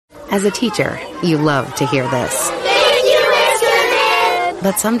As a teacher, you love to hear this. Thank you, Mr. Mid!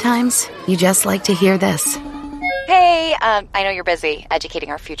 But sometimes you just like to hear this. Hey, I know you're busy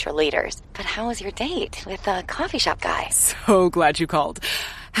educating our future leaders, but how was your date with the coffee shop guy? So glad you called.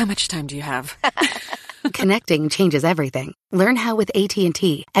 How much time do you have? Connecting changes everything. Learn how with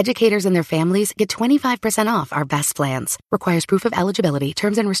AT&T, educators and their families get 25% off our best plans. Requires proof of eligibility.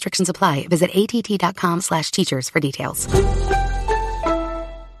 Terms and restrictions apply. Visit att.com/teachers for details.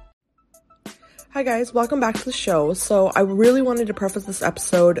 Hi guys, welcome back to the show. So I really wanted to preface this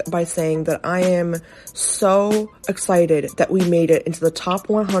episode by saying that I am so excited that we made it into the top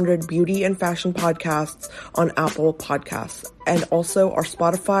 100 beauty and fashion podcasts on Apple Podcasts. And also our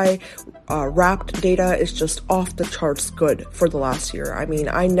Spotify Wrapped data is just off the charts good for the last year. I mean,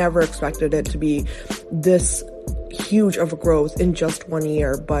 I never expected it to be this huge of a growth in just 1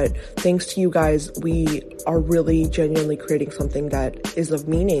 year, but thanks to you guys, we are really genuinely creating something that is of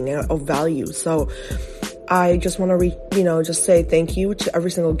meaning and of value. So I just want to just say thank you to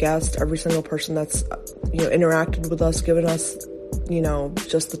every single guest, every single person that's interacted with us, given us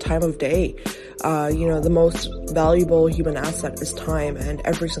just the time of day. The most valuable human asset is time, and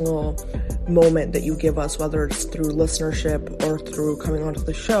every single moment that you give us, whether it's through listenership or through coming onto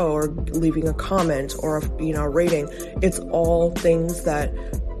the show or leaving a comment or a rating, it's all things that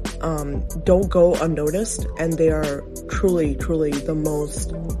don't go unnoticed, and they are truly the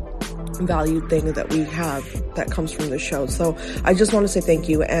most valued thing that we have that comes from the show. So I just want to say thank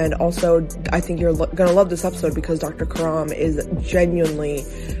you. And also I think you're gonna love this episode because Dr. Karam is genuinely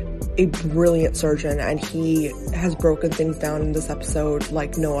a brilliant surgeon, and he has broken things down in this episode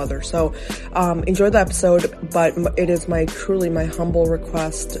like no other. So enjoy the episode, but it is truly my humble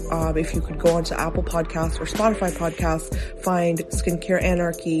request, if you could go onto Apple Podcasts or Spotify Podcasts, find Skincare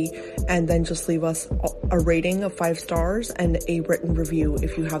Anarchy, and then just leave us a rating of 5 stars and a written review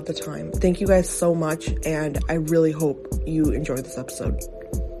if you have the time. Thank you guys so much, and I really hope you enjoy this episode.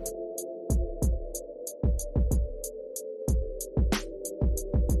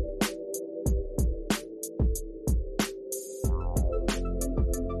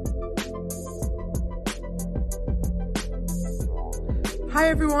 Hi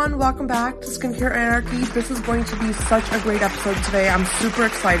everyone, welcome back to Skincare Anarchy. This is going to be such a great episode today. I'm super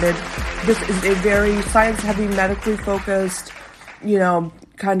excited. This is a very science-heavy, medically focused,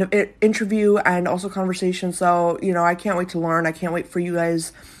 kind of interview and also conversation. So, I can't wait to learn. I can't wait for you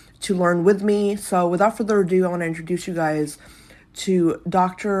guys to learn with me. So without further ado, I want to introduce you guys to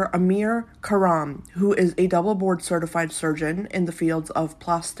Dr. Amir Karam, who is a double board certified surgeon in the fields of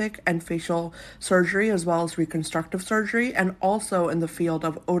plastic and facial surgery, as well as reconstructive surgery, and also in the field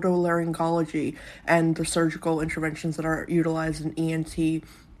of otolaryngology and the surgical interventions that are utilized in ENT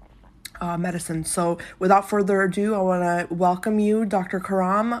medicine. So without further ado, I want to welcome you, Dr.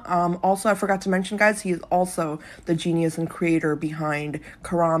 Karam. Also, I forgot to mention, guys, he is also the genius and creator behind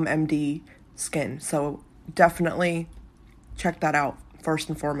Karam MD Skin. So definitely check that out first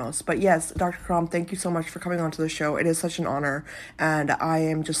and foremost. But yes, Dr. Karam, thank you so much for coming onto the show. It is such an honor, and I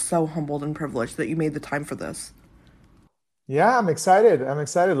am just so humbled and privileged that you made the time for this. Yeah, I'm excited.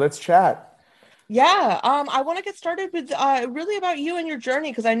 Let's chat. Yeah, I want to get started with really about you and your journey,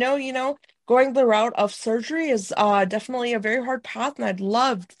 because I know, going the route of surgery is definitely a very hard path, and I'd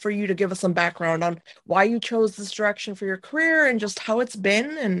love for you to give us some background on why you chose this direction for your career and just how it's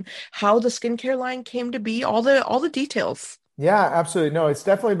been and how the skincare line came to be, all the details. Yeah, absolutely. No, it's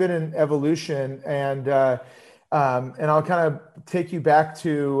definitely been an evolution, and I'll kind of take you back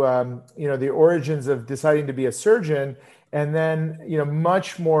to the origins of deciding to be a surgeon. And then,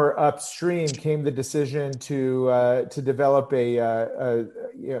 much more upstream came the decision to develop a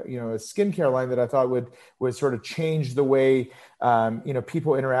skincare line that I thought would sort of change the way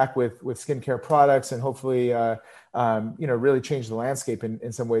people interact with skincare products, and hopefully really change the landscape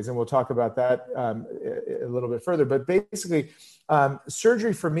in some ways. And we'll talk about that a little bit further. But basically,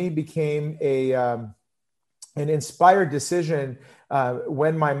 surgery for me became an inspired decision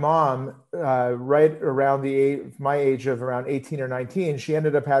when my mom, right around my age of around 18 or 19, she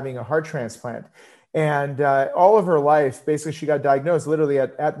ended up having a heart transplant. And all of her life, basically, she got diagnosed literally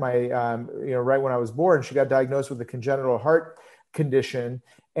at my, right when I was born, she got diagnosed with a congenital heart condition.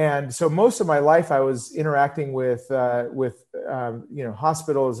 And so most of my life, I was interacting with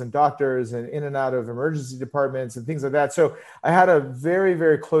hospitals and doctors and in and out of emergency departments and things like that. So I had a very,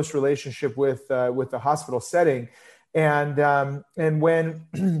 very close relationship with the hospital setting. And when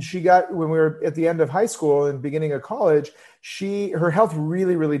we were at the end of high school and beginning of college, her health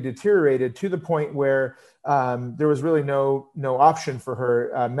really, really deteriorated to the point where there was really no option for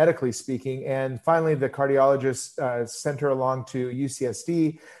her, medically speaking. And finally, the cardiologist sent her along to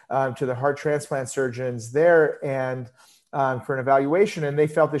UCSD, to the heart transplant surgeons there, and for an evaluation. And they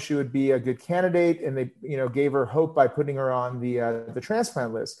felt that she would be a good candidate, and they, gave her hope by putting her on the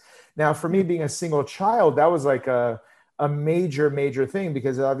transplant list. Now, for me, being a single child, that was like a major thing,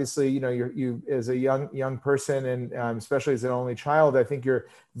 because obviously, you as a young person, and especially as an only child, I think you're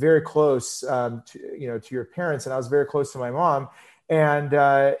very close, to your parents. And I was very close to my mom, and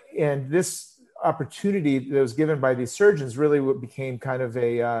this opportunity that was given by these surgeons really became kind of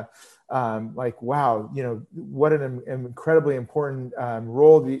a like, wow, what an incredibly important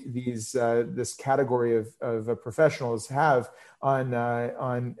role this category of professionals have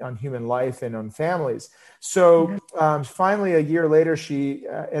on human life and on families. So finally, a year later, she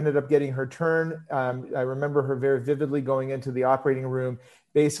ended up getting her turn. I remember her very vividly going into the operating room,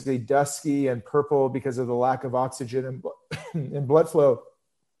 basically dusky and purple because of the lack of oxygen and blood flow.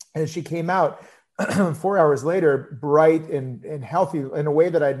 And she came out 4 hours later, bright and healthy in a way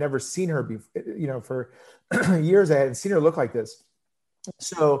that I'd never seen her before. For years, I hadn't seen her look like this.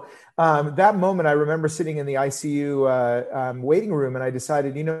 So that moment, I remember sitting in the ICU waiting room, and I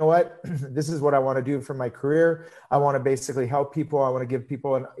decided, you know what, this is what I want to do for my career. I want to basically help people. I want to give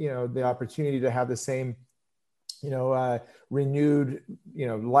people, the opportunity to have the same, renewed,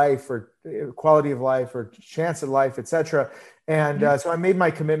 life or quality of life or chance at life, et cetera. And so I made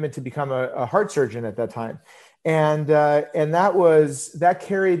my commitment to become a heart surgeon at that time. And that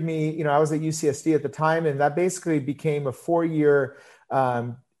carried me, I was at UCSD at the time, and that basically became a 4-year,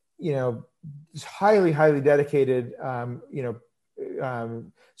 highly dedicated,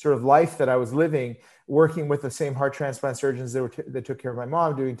 sort of life that I was living, working with the same heart transplant surgeons that took care of my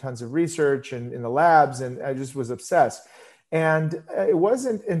mom, doing tons of research and in the labs. And I just was obsessed. And it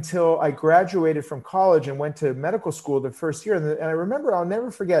wasn't until I graduated from college and went to medical school the first year. And I remember, I'll never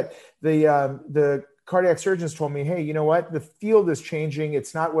forget, the cardiac surgeons told me, hey, you know what? The field is changing.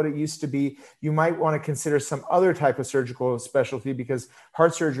 It's not what it used to be. You might want to consider some other type of surgical specialty, because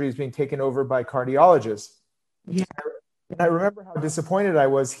heart surgery is being taken over by cardiologists. Yeah. And I remember how disappointed I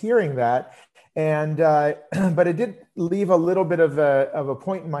was hearing that. And, but it did leave a little bit of a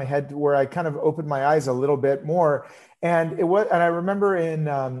point in my head where I kind of opened my eyes a little bit more. And I remember in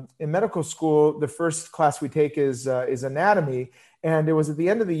medical school, the first class we take is anatomy. And it was at the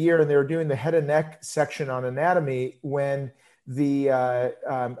end of the year, and they were doing the head and neck section on anatomy, when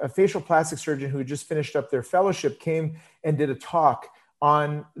a facial plastic surgeon who had just finished up their fellowship came and did a talk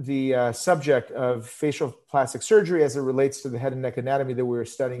on the subject of facial plastic surgery as it relates to the head and neck anatomy that we were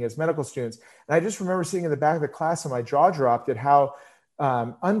studying as medical students. And I just remember sitting in the back of the class and my jaw dropped at how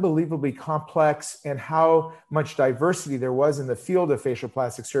unbelievably complex and how much diversity there was in the field of facial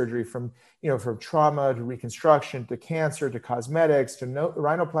plastic surgery, from trauma to reconstruction to cancer to cosmetics to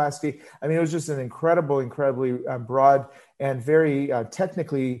rhinoplasty. I mean, it was just an incredibly broad and very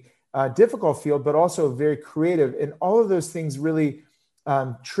technically difficult field, but also very creative. And all of those things really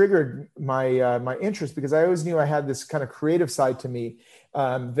triggered my interest, because I always knew I had this kind of creative side to me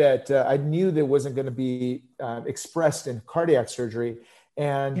that I knew that wasn't going to be expressed in cardiac surgery.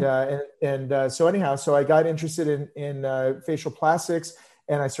 And so I got interested in facial plastics,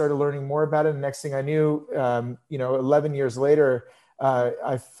 and I started learning more about it. And next thing I knew, 11 years later,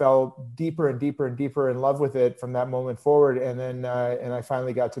 I fell deeper and deeper in love with it from that moment forward. And then I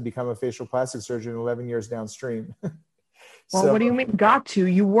finally got to become a facial plastic surgeon 11 years downstream. Well, what do you mean got to?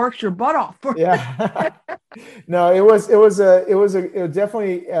 You worked your butt off. Yeah. No, it was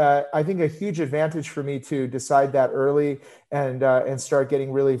definitely, I think, a huge advantage for me to decide that early and start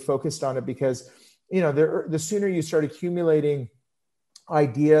getting really focused on it, because, the sooner you start accumulating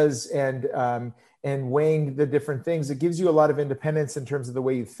ideas and weighing the different things, it gives you a lot of independence in terms of the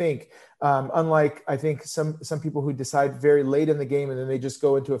way you think. Unlike, I think, some people who decide very late in the game, and then they just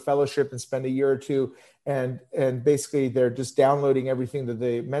go into a fellowship and spend a year or two, and basically they're just downloading everything that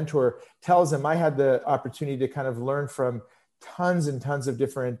the mentor tells them. I had the opportunity to kind of learn from tons and tons of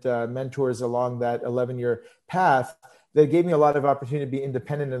different mentors along that 11-year path that gave me a lot of opportunity to be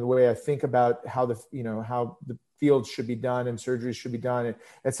independent in the way I think about how the field should be done and surgeries should be done,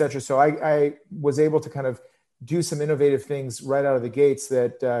 et cetera. So I was able to kind of do some innovative things right out of the gates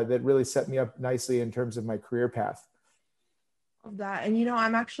that really set me up nicely in terms of my career path. Of that. And,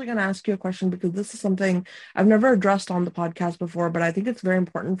 I'm actually going to ask you a question, because this is something I've never addressed on the podcast before, but I think it's very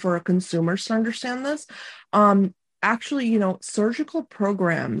important for consumers to understand this. actually, surgical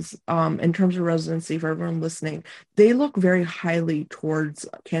programs, in terms of residency, for everyone listening, they look very highly towards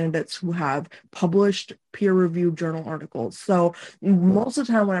candidates who have published peer-reviewed journal articles. So most of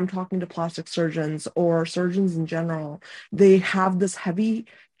the time when I'm talking to plastic surgeons or surgeons in general, they have this heavy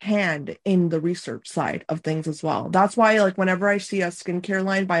hand in the research side of things as well. That's why, like, whenever I see a skincare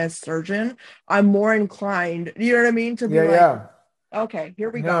line by a surgeon, I'm more inclined, you know what I mean, to be Yeah, like, yeah. okay, here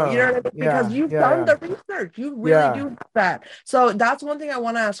we go. You know No, what I mean? Because yeah, you've yeah, done yeah. the research. You really Yeah. do have that. So that's one thing I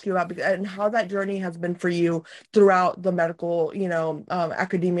want to ask you about, and how that journey has been for you throughout the medical,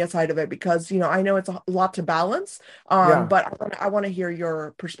 academia side of it, because, I know it's a lot to balance, Yeah. but I want to hear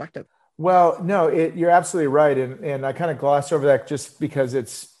your perspective. Well, no, you're absolutely right. And I kind of glossed over that just because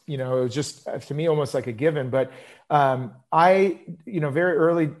it's, it was just to me almost like a given. But I, very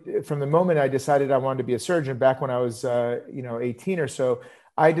early from the moment I decided I wanted to be a surgeon back when I was, 18 or so,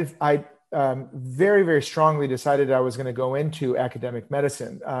 I very, very strongly decided I was going to go into academic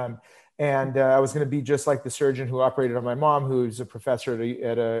medicine. And I was going to be just like the surgeon who operated on my mom, who's a professor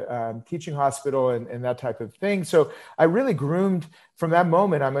at a teaching hospital and that type of thing. So I really groomed from that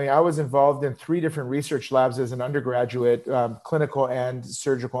moment. I mean, I was involved in 3 different research labs as an undergraduate, clinical and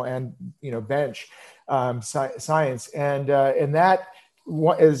surgical and, bench science. And that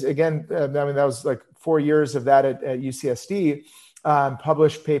is, again, that was like 4 years of that at UCSD.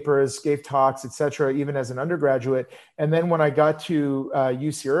 Published papers, gave talks, et cetera, even as an undergraduate. And then when I got to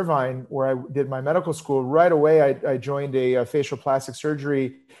UC Irvine, where I did my medical school, right away I joined a facial plastic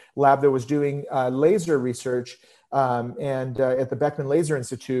surgery lab that was doing laser research and at the Beckman Laser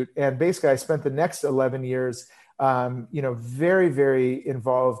Institute. And basically I spent the next 11 years very, very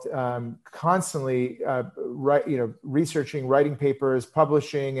involved, constantly, researching, writing papers,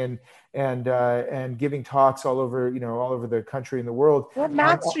 publishing, and giving talks all over the country and the world. Well,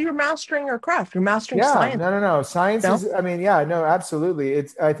 you're mastering your craft. You're mastering Yeah, science. no. Science No? is, I mean, yeah, no, absolutely.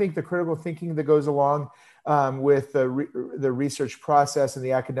 I think the critical thinking that goes along with the research process and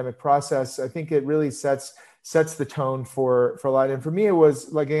the academic process, I think it really sets the tone for a lot. And for me, it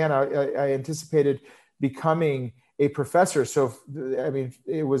was like, again, I anticipated becoming a professor. So, I mean,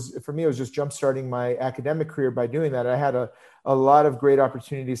 it was just jumpstarting my academic career by doing that. I had a lot of great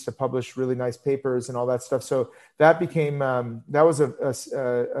opportunities to publish really nice papers and all that stuff. So that became, that was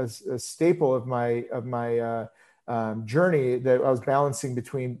a staple of my journey, that I was balancing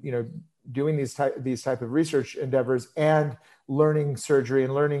between, doing these type of research endeavors and learning surgery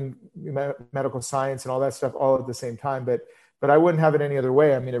and learning medical science and all that stuff all at the same time. But I wouldn't have it any other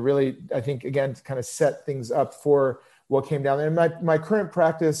way. I mean, it really, I think, again, to kind of set things up for what came down. And my current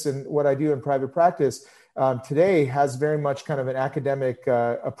practice and what I do in private practice today has very much kind of an academic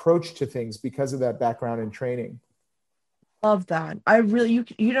approach to things because of that background and training. Love that. I really,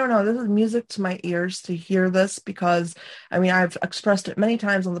 you don't know, this is music to my ears to hear this, because I mean, I've expressed it many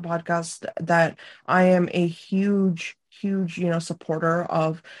times on the podcast that I am a huge, supporter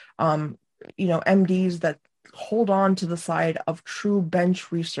of, MDs that hold on to the side of true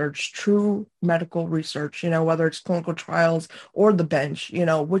bench research, true medical research, whether it's clinical trials or the bench,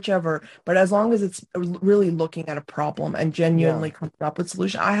 whichever, but as long as it's really looking at a problem and genuinely coming up with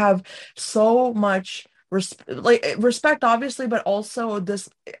solution. I have so much respect, obviously, but also this,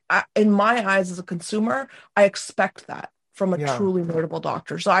 in my eyes as a consumer, I expect that from a truly notable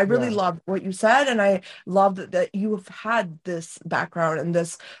doctor. So I really love what you said, and I love that you have had this background and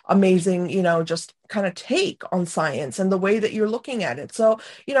this amazing, just kind of take on science and the way that you're looking at it. So,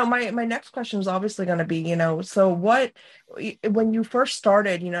 my next question is obviously going to be, so what, when you first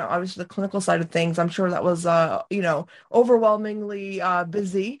started, obviously the clinical side of things, I'm sure that was, overwhelmingly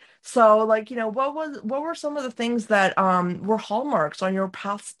busy. So, like, what were some of the things that were hallmarks on your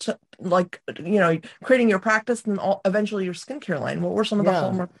path to, like, creating your practice and eventually your skincare line? What were some of the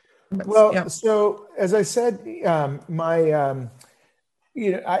hallmarks? Well, so as I said, my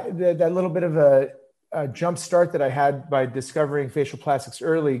that little bit of a jump start that I had by discovering facial plastics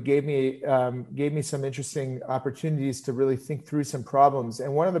early gave me some interesting opportunities to really think through some problems.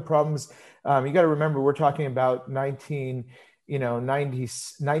 And one of the problems, you got to remember, we're talking about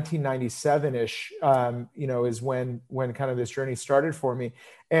 1997-ish, is when kind of this journey started for me.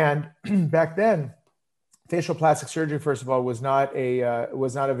 And back then, facial plastic surgery, first of all, was not a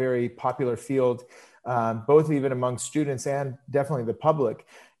very popular field, both even among students and definitely the public.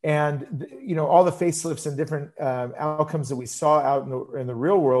 And all the facelifts and different outcomes that we saw out in the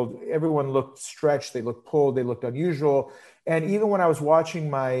real world, everyone looked stretched, they looked pulled, they looked unusual. And even when I was watching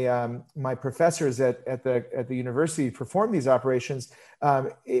my professors at the university perform these operations,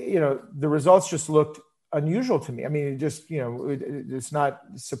 the results just looked unusual to me. I mean, it just, it's not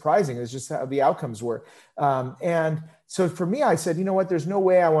surprising. It's just how the outcomes were. And so for me, I said, you know what, there's no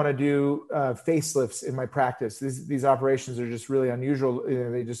way I want to do facelifts in my practice. These operations are just really unusual.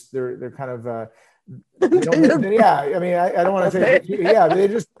 They're kind of, yeah, I mean, I don't want to say, yeah, they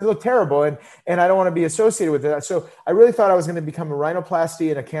look terrible, and I don't want to be associated with that. So I really thought I was going to become a rhinoplasty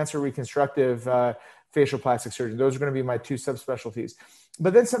and a cancer reconstructive facial plastic surgeon. Those are going to be my two subspecialties.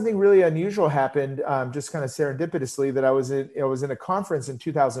 But then something really unusual happened, just kind of serendipitously, that I was in a conference in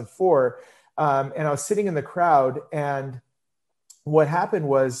 2004, and I was sitting in the crowd, and what happened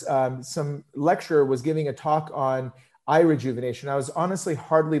was some lecturer was giving a talk on eye rejuvenation. I was honestly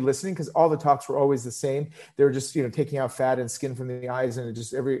hardly listening because all the talks were always the same. They were just, taking out fat and skin from the eyes, and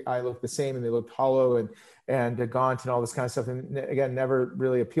every eye looked the same, and they looked hollow and gaunt and all this kind of stuff. And again, never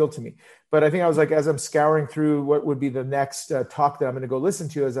really appealed to me. But I think I was like, as I'm scouring through what would be the next talk that I'm going to go listen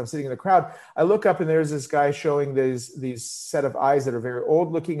to, as I'm sitting in the crowd, I look up and there's this guy showing these set of eyes that are very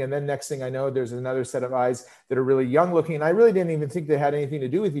old looking. And then next thing I know, there's another set of eyes that are really young looking. And I really didn't even think they had anything to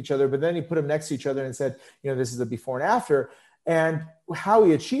do with each other. But then he put them next to each other and said, this is the before and after. And how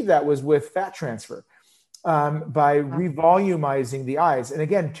he achieved that was with fat transfer. By revolumizing the eyes. And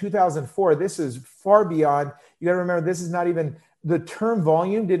again, 2004, this is far beyond, you got to remember, this is not even, the term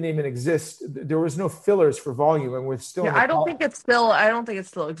volume didn't even exist. There was no fillers for volume, and we're still. Yeah, I don't think it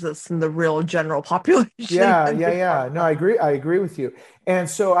still exists in the real general population. Yeah. No, I agree with you. And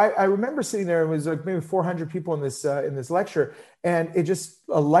so I remember sitting there, it was like maybe 400 people in this lecture, and it just,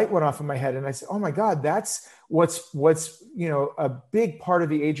 a light went off in my head, and I said, oh my God, that's what's a big part of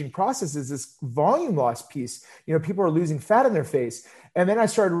the aging process is this volume loss piece. People are losing fat in their face. And then I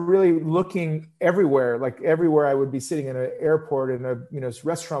started really looking everywhere, like everywhere I would be sitting in an airport, in a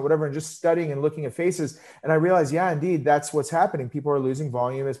restaurant, whatever, and just studying and looking at faces. And I realized, yeah, indeed, that's what's happening. People are losing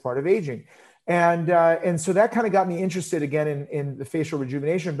volume as part of aging. And so that kind of got me interested again in the facial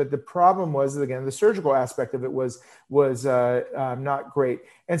rejuvenation. But the problem was, again, the surgical aspect of it was not great.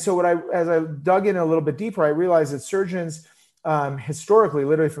 And so as I dug in a little bit deeper, I realized that surgeons historically,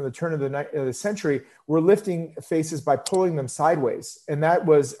 literally from the turn of the century, were lifting faces by pulling them sideways. And that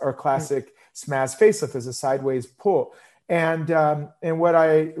was our classic SMAS facelift, as a sideways pull. And what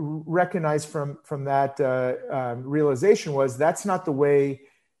I recognized from that realization was that's not the way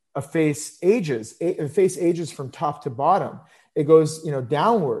a face ages. A face ages from top to bottom. It goes,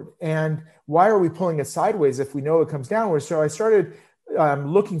 downward. And why are we pulling it sideways if we know it comes downward? So I started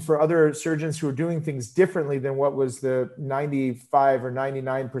looking for other surgeons who are doing things differently than what was the 95 or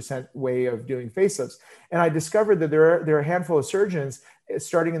 99% way of doing facelifts. And I discovered that there are a handful of surgeons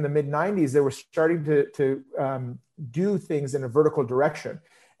starting in the mid 90s that were starting to do things in a vertical direction.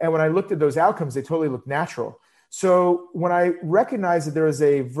 And when I looked at those outcomes, they totally looked natural. So when I recognized that there was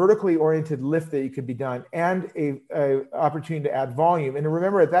a vertically oriented lift that you could be done and a opportunity to add volume, and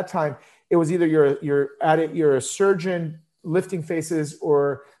remember at that time, it was either you're a surgeon lifting faces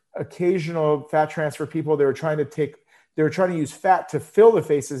or occasional fat transfer people. They were trying to use fat to fill the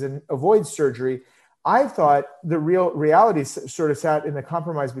faces and avoid surgery. I thought the real reality sort of sat in the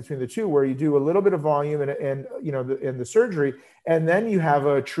compromise between the two, where you do a little bit of volume and the surgery, and then you have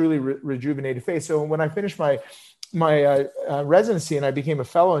a truly rejuvenated face. So when I finished my residency and I became a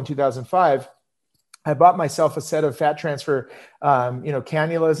fellow in 2005, I bought myself a set of fat transfer,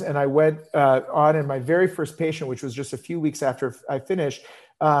 cannulas, and I went on. And my very first patient, which was just a few weeks after I finished,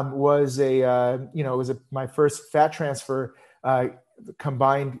 was my first fat transfer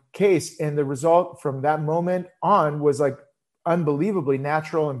combined case. And the result from that moment on was like unbelievably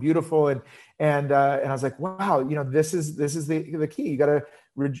natural and beautiful. And I was like, wow, this is the key. You got to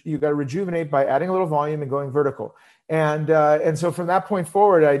rejuvenate by adding a little volume and going vertical. And so from that point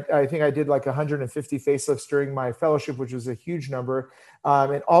forward, I think I did like 150 facelifts during my fellowship, which was a huge number.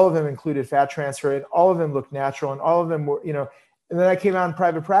 And all of them included fat transfer, and all of them looked natural, and all of them were, and then I came out in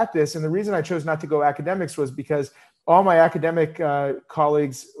private practice. And the reason I chose not to go academics was because all my academic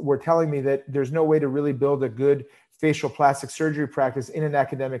colleagues were telling me that there's no way to really build a good facial plastic surgery practice in an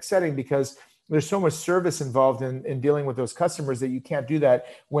academic setting, because there's so much service involved in dealing with those customers that you can't do that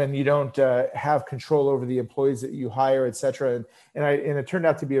when you don't have control over the employees that you hire, et cetera. And it turned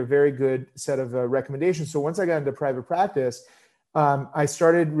out to be a very good set of recommendations. So once I got into private practice, I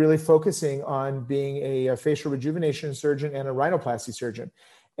started really focusing on being a facial rejuvenation surgeon and a rhinoplasty surgeon.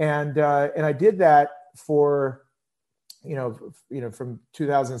 And I did that for, from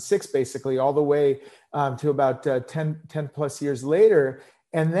 2006, basically all the way to about 10 plus years later.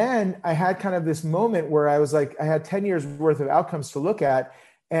 And then I had kind of this moment where I was like, I had 10 years worth of outcomes to look at,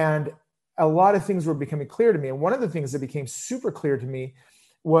 and a lot of things were becoming clear to me. And one of the things that became super clear to me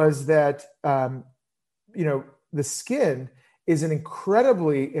was that the skin is an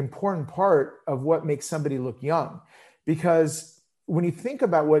incredibly important part of what makes somebody look young. Because when you think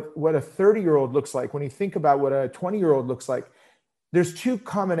about what a 30-year-old looks like, when you think about what a 20-year-old looks like, there's two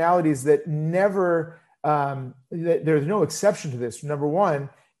commonalities that never, there's no exception to this. Number one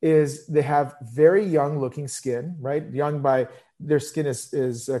is they have very young looking skin, right? Young by their skin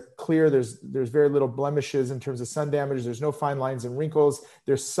is clear. There's very little blemishes in terms of sun damage. There's no fine lines and wrinkles.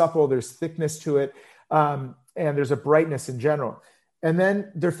 They're supple. There's thickness to it. And there's a brightness in general. And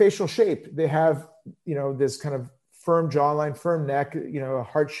then their facial shape. They have, this kind of firm jawline, firm neck, a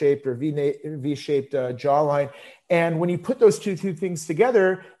heart-shaped or V-shaped jawline. And when you put those two things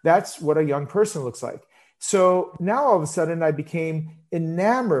together, that's what a young person looks like. So now all of a sudden I became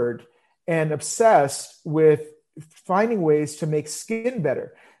enamored and obsessed with finding ways to make skin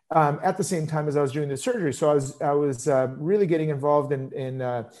better at the same time as I was doing the surgery. So I was really getting involved in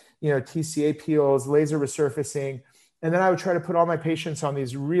TCA peels, laser resurfacing. And then I would try to put all my patients on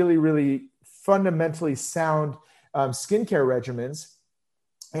these really, really fundamentally sound skincare regimens.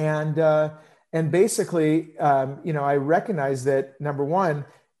 And basically, I recognize that number one,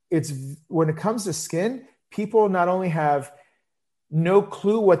 it's when it comes to skin, people not only have no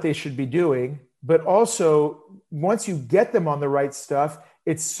clue what they should be doing, but also once you get them on the right stuff,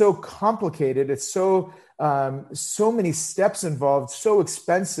 it's so complicated. It's so many steps involved, so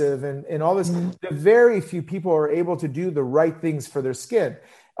expensive, and all this. Mm-hmm. Very few people are able to do the right things for their skin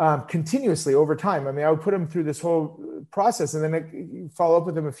continuously over time. I mean, I would put them through this whole process, and then I follow up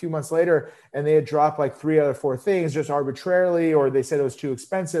with them a few months later, and they had dropped like 3 out of 4 things just arbitrarily, or they said it was too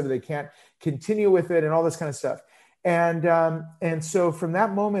expensive, they can't continue with it, and all this kind of stuff. And so from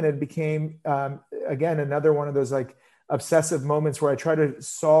that moment, it became again another one of those like obsessive moments where I try to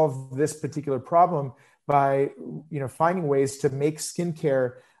solve this particular problem by finding ways to make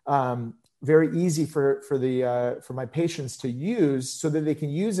skincare very easy for my patients to use, so that they can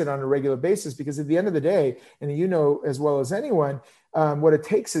use it on a regular basis. Because at the end of the day, and as well as anyone, what it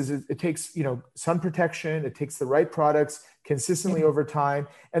takes is it takes sun protection, it takes the right products consistently over time,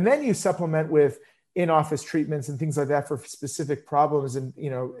 and then you supplement with in-office treatments and things like that for specific problems. And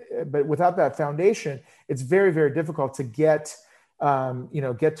but without that foundation, it's very, very difficult to get to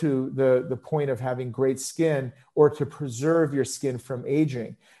the point of having great skin or to preserve your skin from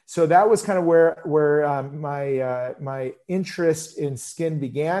aging. So that was kind of where my interest in skin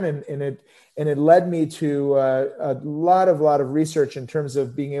began, and it led me to a lot of research in terms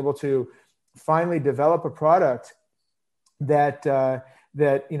of being able to finally develop a product that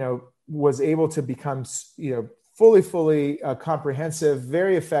was able to become fully comprehensive,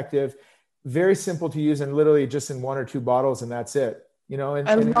 very effective, very simple to use, and literally just in 1 or 2 bottles, and that's it. I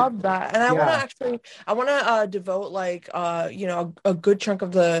love that. And I want to devote a good chunk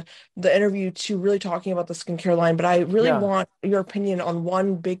of the interview to really talking about the skincare line, but I really want your opinion on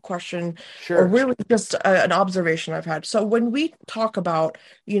one big question. Sure. Or really just an observation I've had. So when we talk about,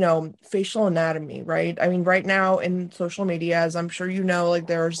 facial anatomy, right? I mean, right now in social media, as I'm sure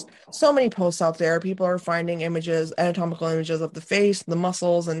there's so many posts out there, people are finding anatomical images of the face, the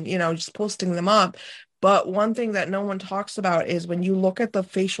muscles, and, just posting them up. But one thing that no one talks about is when you look at the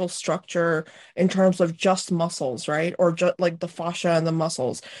facial structure in terms of just muscles, right? Or just like the fascia and the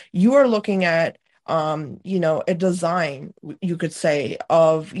muscles, you are looking at, a design, you could say,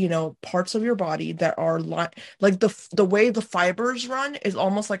 of, parts of your body that are like the way the fibers run is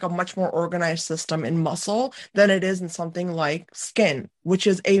almost like a much more organized system in muscle than it is in something like skin, which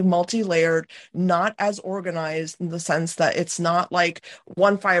is a multi-layered, not as organized in the sense that it's not like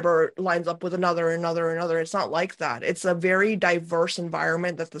one fiber lines up with another. It's not like that. It's a very diverse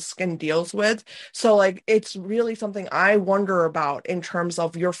environment that the skin deals with. So it's really something I wonder about in terms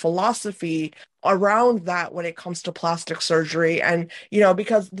of your philosophy around that when it comes to plastic surgery. And,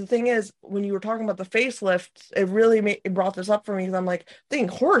 because the thing is, when you were talking about the facelift, it really it brought this up for me, because I'm like, think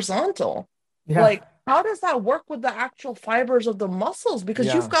horizontal. Yeah. How does that work with the actual fibers of the muscles?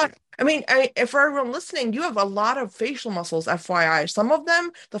 Because you've got, for everyone listening, you have a lot of facial muscles, FYI. Some of them,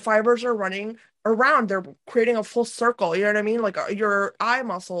 the fibers are running around, they're creating a full circle, you know what I mean? Like your eye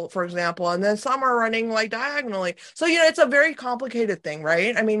muscle, for example, and then some are running diagonally. So, it's a very complicated thing,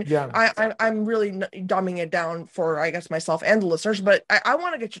 right? I mean, I'm really dumbing it down for, I guess, myself and the listeners, but I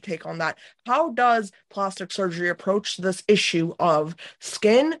want to get your take on that. How does plastic surgery approach this issue of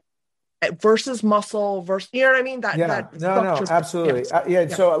skin versus muscle versus, you know what I mean? No, absolutely.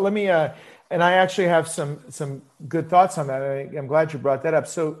 So let me, and I actually have some good thoughts on that. I'm glad you brought that up.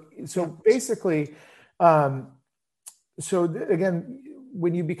 So basically, again,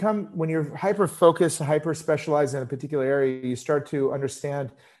 when you're hyper focused, hyper specialized in a particular area, you start to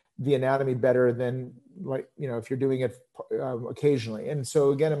understand the anatomy better than, like, if you're doing it occasionally. And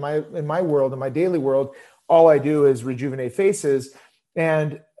so again, in my world, in my daily world, all I do is rejuvenate faces.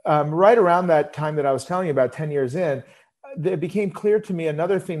 And right around that time that I was telling you about, 10 years in, it became clear to me,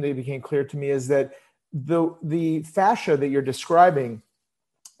 another thing that became clear to me is that the fascia that you're describing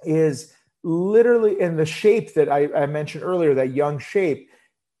is literally in the shape that I mentioned earlier, that young shape,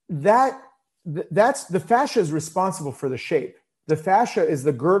 that's the fascia is responsible for the shape. The fascia is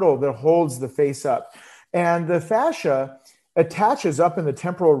the girdle that holds the face up. And the fascia attaches up in the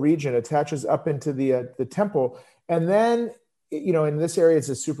temporal region, attaches up into the temple. And then, in this area, it's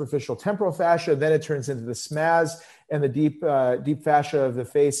a superficial temporal fascia. Then it turns into the smaz and the deep fascia of the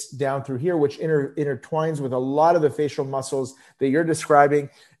face down through here, which intertwines with a lot of the facial muscles that you're describing.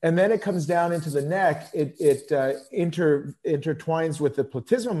 And then it comes down into the neck. It intertwines with the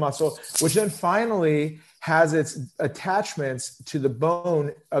platysma muscle, which then finally has its attachments to the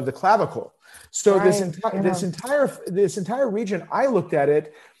bone of the clavicle. So this entire region, I looked at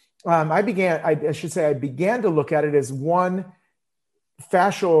it. I began to look at it as one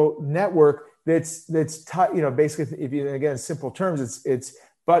fascial network that's basically, if you, again, simple terms, it's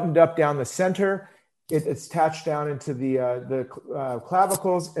buttoned up down the center. It's attached down into the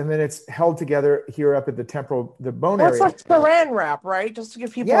clavicles, and then it's held together here up at the bone area. It's like saran wrap, right? Just to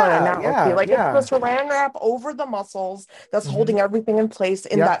give people an analogy. It's the saran wrap over the muscles that's holding everything in place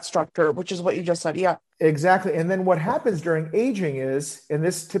in that structure, which is what you just said. Yeah. Exactly. And then what happens during aging is, and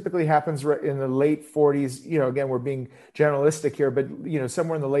this typically happens in the late 40s, again, we're being generalistic here, but,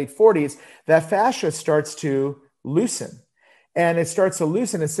 somewhere in the late 40s, that fascia starts to loosen. And it starts to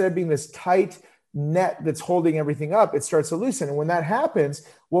loosen. Instead of being this tight net that's holding everything up, it starts to loosen. And when that happens,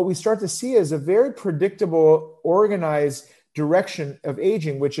 what we start to see is a very predictable, organized direction of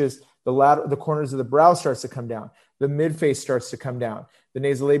aging, which is the corners of the brow starts to come down. The midface starts to come down. The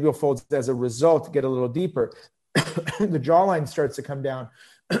nasolabial folds, as a result, get a little deeper. The jawline starts to come down,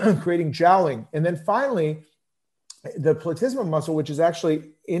 creating jowling. And then finally, the platysma muscle, which is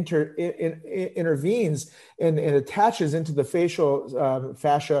actually intervenes and attaches into the facial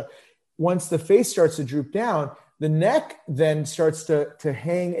fascia. Once the face starts to droop down, the neck then starts to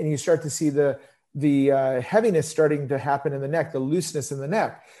hang, and you start to see the heaviness starting to happen in the neck, the looseness in the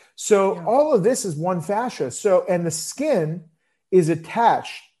neck. So all of this is one fascia. And the skin is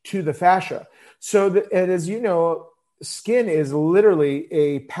attached to the fascia. And as you know, skin is literally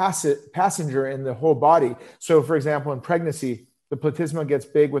a passenger in the whole body. So for example, in pregnancy, the platysma gets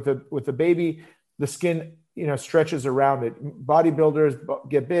big with the baby, the skin stretches around it. Bodybuilders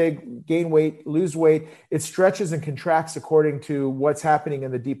get big, gain weight, lose weight. It stretches and contracts according to what's happening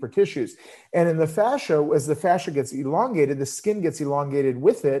in the deeper tissues. And in the fascia, as the fascia gets elongated, the skin gets elongated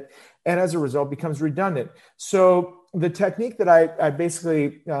with it, and as a result becomes redundant. So the technique that I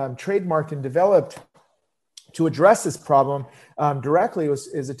basically trademarked and developed to address this problem directly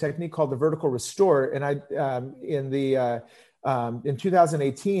is a technique called the vertical restore. And in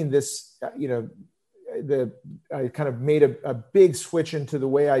 2018, this, I kind of made a big switch into the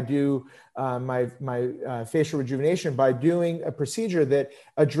way I do my facial rejuvenation by doing a procedure that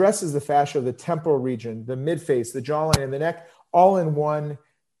addresses the fascia of the temporal region, the midface, the jawline, and the neck, all in one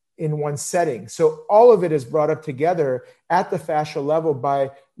setting. So all of it is brought up together at the fascial level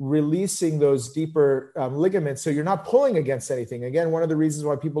by releasing those deeper ligaments. So you're not pulling against anything. Again, one of the reasons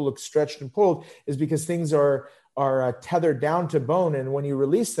why people look stretched and pulled is because things are tethered down to bone. And when you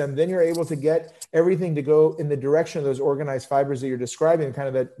release them, then you're able to get everything to go in the direction of those organized fibers that you're describing,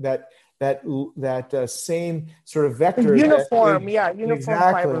 kind of that same sort of vector. Uniform exactly.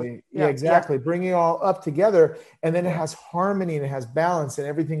 fiber. Yeah, exactly. Bringing it all up together, and then it has harmony and it has balance, and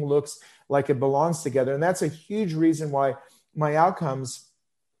everything looks like it belongs together. And that's a huge reason why my outcomes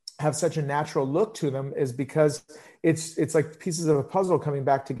have such a natural look to them, is because it's like pieces of a puzzle coming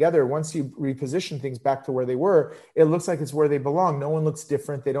back together. Once you reposition things back to where they were, it looks like it's where they belong. No one looks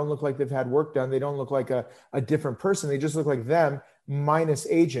different. They don't look like they've had work done. They don't look like a different person. They just look like them minus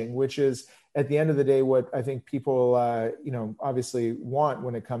aging, which is at the end of the day what I think people obviously want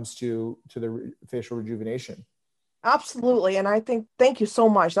when it comes to the facial rejuvenation. Absolutely. And I think, thank you so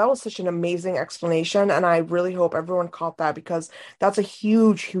much. That was such an amazing explanation. And I really hope everyone caught that, because that's a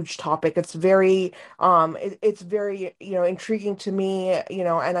huge, huge topic. It's very, it's very, intriguing to me,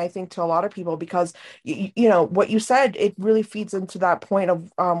 and I think to a lot of people, because, what you said, it really feeds into that point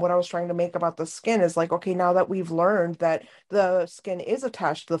of what I was trying to make about the skin is like, okay, now that we've learned that the skin is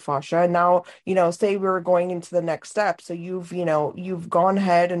attached to the fascia, and now, say we were going into the next step. So you've gone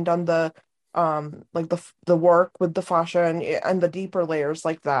ahead and done the like the work with the fascia and the deeper layers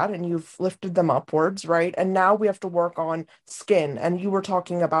like that, and you've lifted them upwards, right? And now we have to work on skin, and you were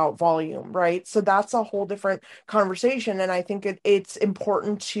talking about volume, right? So that's a whole different conversation, and I think it's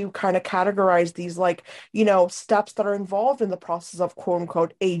important to kind of categorize these, like, steps that are involved in the process of quote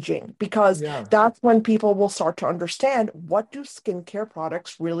unquote aging, because Yeah, that's when people will start to understand, what do skincare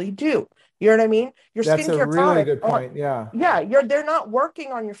products really do? You know what I mean? Your that's a skincare really products good are, point. Yeah. yeah, they're not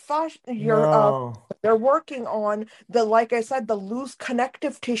working on your fascia, No, they're working on the, like I said, the loose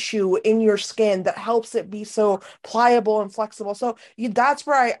connective tissue in your skin that helps it be so pliable and flexible. So that's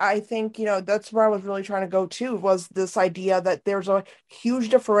where I think, that's where I was really trying to go to, was this idea that there's a huge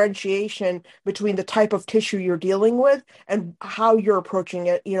differentiation between the type of tissue you're dealing with and how you're approaching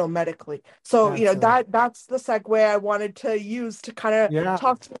it, medically. So, absolutely. that's the segue I wanted to use to kind of Yeah,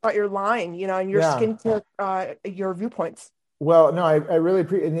 talk to you about your line, and your yeah. skincare, your viewpoints. Well, no, I really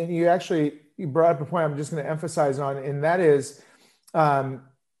appreciate, and then you brought up a point I'm just going to emphasize on, and that is, um,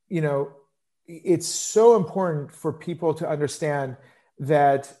 you know, it's so important for people to understand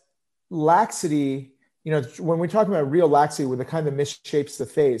that laxity, when we talk about real laxity with the kind that misshapes the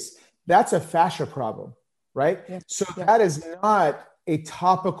face, that's a fascia problem, right? Yeah. So Yeah. that is not a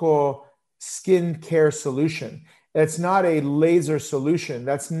topical skin care solution. That's not a laser solution.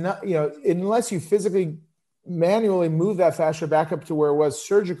 That's not, unless you physically manually move that fascia back up to where it was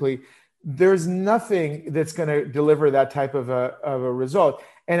surgically, there's nothing that's going to deliver that type of a result.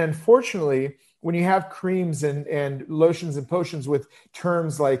 And unfortunately, when you have creams and lotions and potions with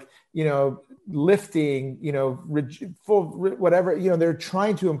terms like, lifting, full, whatever, they're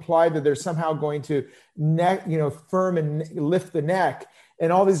trying to imply that they're somehow going to neck, firm and lift the neck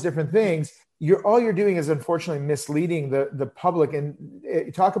and all these different things. All you're doing is unfortunately misleading the public. And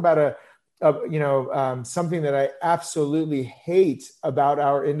talk about something that I absolutely hate about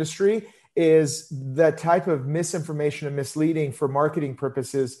our industry is the type of misinformation and misleading for marketing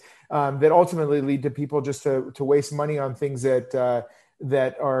purposes that ultimately lead to people just to waste money on things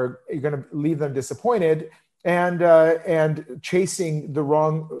that are going to leave them disappointed and chasing the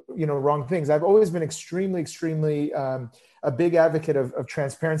wrong things. I've always been extremely a big advocate of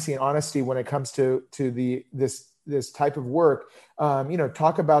transparency and honesty when it comes to this type of work.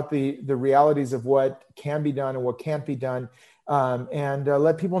 Talk about the realities of what can be done and what can't be done, and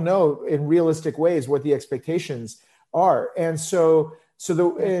let people know in realistic ways what the expectations are. And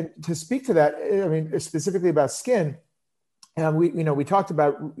and to speak to that, I mean, specifically about skin, we talked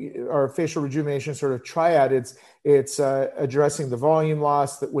about our facial rejuvenation sort of triad. It's addressing the volume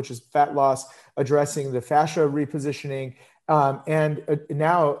loss, which is fat loss, addressing the fascia repositioning, and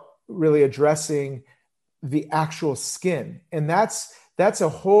now really addressing the actual skin. And that's a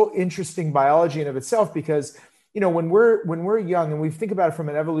whole interesting biology in of itself, because when we're young and we think about it from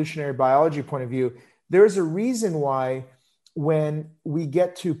an evolutionary biology point of view, there's a reason why when we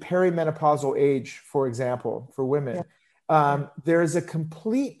get to perimenopausal age, for example, for women, there's a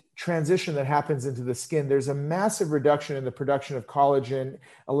complete transition that happens into the skin. There's a massive reduction in the production of collagen,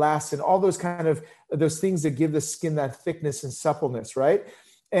 elastin, all those kind of those things that give the skin that thickness and suppleness, right?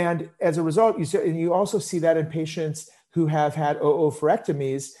 And as a result, you also see that in patients who have had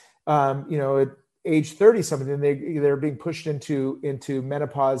oophorectomies, at age 30 something, they're being pushed into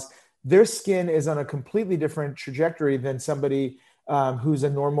menopause. Their skin is on a completely different trajectory than somebody who's a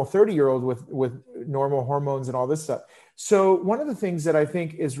normal 30-year-old with normal hormones and all this stuff. So one of the things that I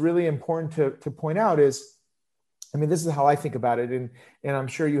think is really important to point out is, I mean, this is how I think about it, and I'm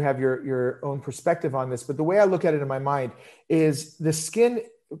sure you have your own perspective on this, but the way I look at it in my mind is the skin,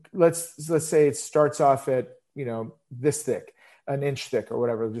 let's say it starts off at, this thick, an inch thick or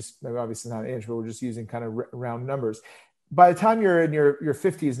whatever, just obviously not an inch, but we're just using kind of round numbers. By the time you're in your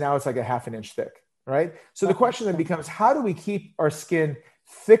 50s, now it's like a half an inch thick, right? So the question then becomes, how do we keep our skin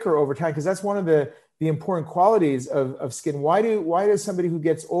thicker over time? Because that's one of the important qualities of skin. Why does somebody who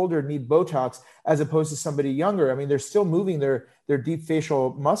gets older need Botox as opposed to somebody younger? I mean, they're still moving their deep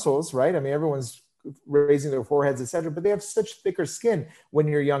facial muscles, right? I mean, everyone's raising their foreheads, et cetera, but they have such thicker skin when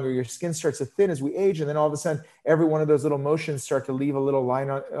you're younger. Your skin starts to thin as we age. And then all of a sudden, every one of those little motions start to leave a little line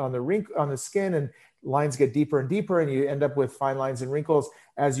on the skin, and lines get deeper and deeper, and you end up with fine lines and wrinkles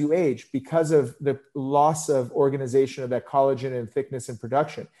as you age because of the loss of organization of that collagen and thickness and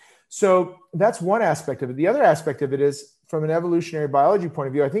production. So that's one aspect of it. The other aspect of it is, from an evolutionary biology point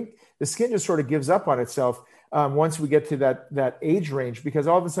of view, I think the skin just sort of gives up on itself once we get to that age range, because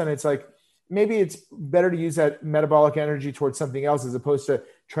all of a sudden it's like, maybe it's better to use that metabolic energy towards something else as opposed to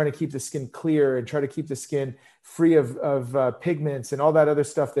trying to keep the skin clear and try to keep the skin free of pigments and all that other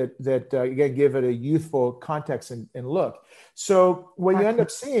stuff that again, give it a youthful context and look. So what you end up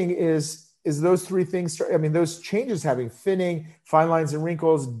seeing is those three things. I mean, those changes having thinning, fine lines and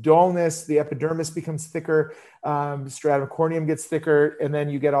wrinkles, dullness, the epidermis becomes thicker, stratum corneum gets thicker, and then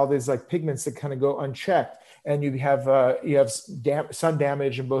you get all these like pigments that kind of go unchecked, and you have sun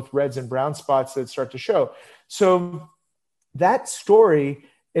damage in both reds and brown spots that start to show. So that story,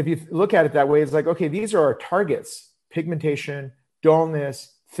 if you look at it that way, is like, okay, these are our targets: pigmentation,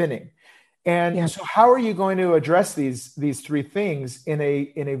 dullness, thinning. And so how are you going to address these three things in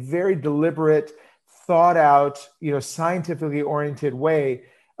a very deliberate, thought out, scientifically oriented way,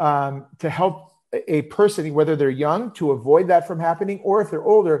 to help a person, whether they're young, to avoid that from happening, or if they're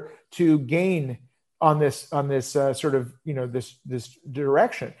older, to gain on this sort of, this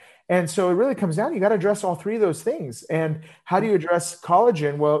direction. And so it really comes down, you got to address all three of those things. And how do you address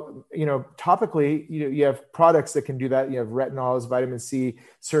collagen? Well, topically, you have products that can do that. You have retinols, vitamin C,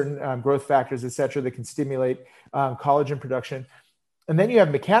 certain growth factors, et cetera, that can stimulate collagen production. And then you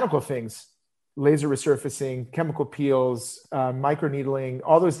have mechanical things, laser resurfacing, chemical peels, microneedling,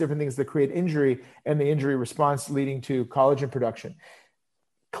 all those different things that create injury, and the injury response leading to collagen production.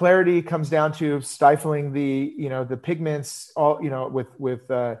 Clarity comes down to stifling the pigments, all, with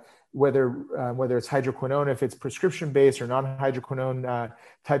whether it's hydroquinone, if it's prescription based, or non-hydroquinone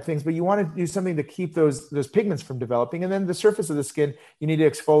type things. But you want to do something to keep those pigments from developing. And then the surface of the skin, you need to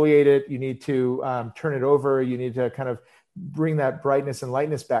exfoliate it. You need to turn it over. You need to kind of bring that brightness and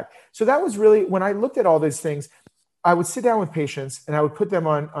lightness back. So that was really, when I looked at all these things, I would sit down with patients and I would put them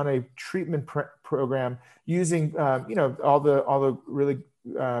on a treatment program using all the really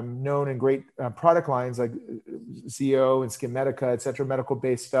known and great product lines like ZO and Skinmedica, et cetera, medical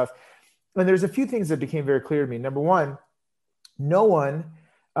based stuff. And there's a few things that became very clear to me. Number one, no one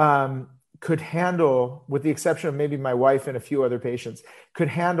could handle, with the exception of maybe my wife and a few other patients, could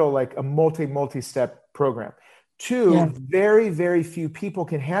handle like a multi-step program. Two, very, very few people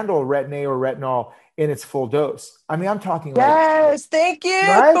can handle Retin-A or retinol in its full dose. I mean, I'm talking thank you.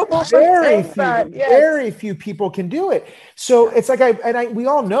 Right? Very few people can do it. So it's like, we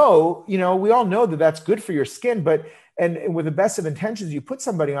all know, that that's good for your skin, but, and with the best of intentions, you put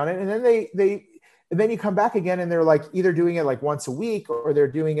somebody on it, and then then you come back again and they're like either doing it like once a week, or they're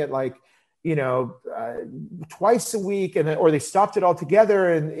doing it like, twice a week, or they stopped it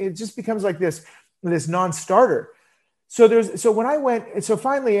altogether. And it just becomes like this non-starter. So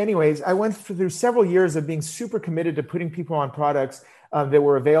finally, anyways, I went through several years of being super committed to putting people on products that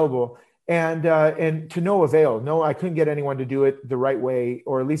were available, and to no avail. No, I couldn't get anyone to do it the right way,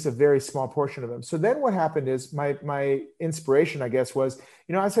 or at least a very small portion of them. So then what happened is my inspiration, I guess, was,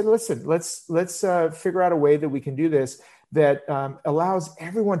 I said, listen, let's figure out a way that we can do this that allows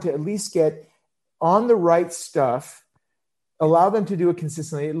everyone to at least get on the right stuff, allow them to do it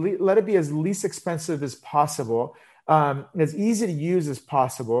consistently, let it be as least expensive as possible, as easy to use as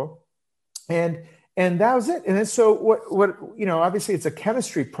possible. And that was it. And then so what obviously it's a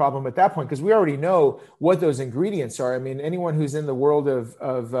chemistry problem at that point, because we already know what those ingredients are. I mean, anyone who's in the world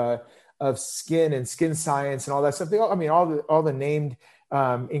of skin and skin science and all that stuff, all the named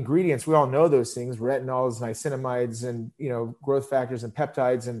ingredients, we all know those things: retinols, niacinamides, and growth factors and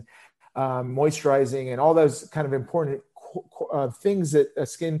peptides, and moisturizing, and all those kind of important things that a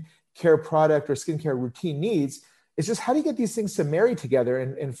skin care product or skincare routine needs. It's just, how do you get these things to marry together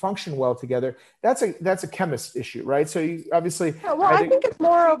and function well together? That's a chemist issue, right? So you obviously. Yeah, well, I think it's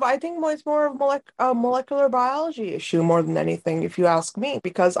more of a molecular biology issue more than anything, if you ask me,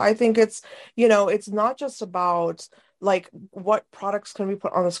 because I think it's not just about like what products can we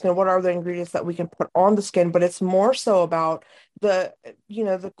put on the skin, what are the ingredients that we can put on the skin, but it's more so about the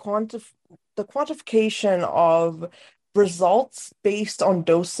quantification of results based on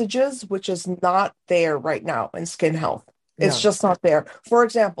dosages, which is not there right now in skin health. It's just not there. For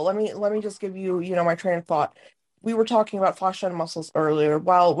example, let me just give you, my train of thought. We were talking about fascia and muscles earlier.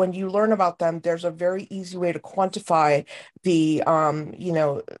 Well, when you learn about them, there's a very easy way to quantify the,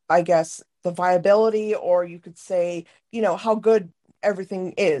 I guess the viability, or you could say, how good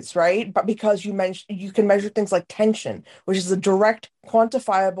everything is, right? But because you can measure things like tension, which is a direct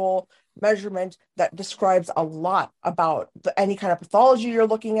quantifiable measurement that describes a lot about any kind of pathology you're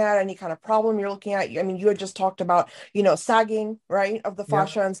looking at, any kind of problem you're looking at. I mean, you had just talked about, sagging, right, of the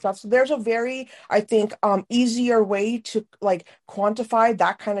fascia and stuff. So there's a very, I think, easier way to like quantify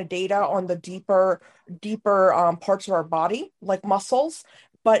that kind of data on the deeper parts of our body, like muscles.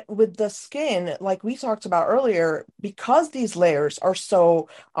 But with the skin, like we talked about earlier, because these layers are so,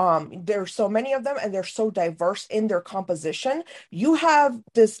 there's so many of them and they're so diverse in their composition, you have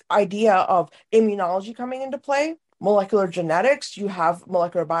this idea of immunology coming into play, molecular genetics, you have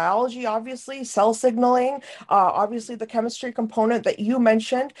molecular biology, obviously, cell signaling, obviously the chemistry component that you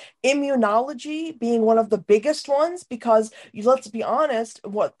mentioned, immunology being one of the biggest ones, because let's be honest,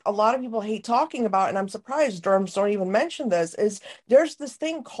 what a lot of people hate talking about, and I'm surprised derms don't even mention this, is there's this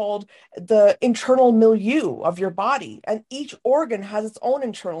thing called the internal milieu of your body, and each organ has its own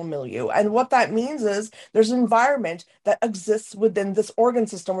internal milieu. And what that means is there's an environment that exists within this organ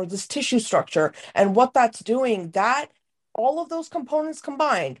system or this tissue structure. And what that's doing, that all of those components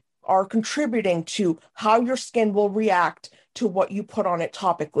combined are contributing to how your skin will react to what you put on it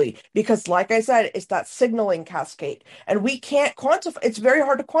topically. Because like I said, it's that signaling cascade. And we can't quantify, it's very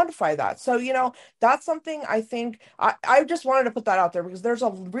hard to quantify that. So, that's something I think I just wanted to put that out there because there's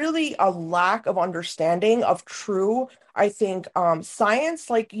really a lack of understanding of true, I think, science,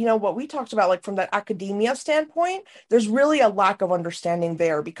 like, what we talked about, like from that academia standpoint, there's really a lack of understanding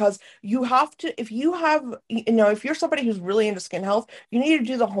there because you have to, if you're somebody who's really into skin health, you need to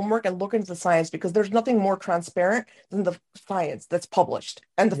do the homework and look into the science because there's nothing more transparent than the science that's published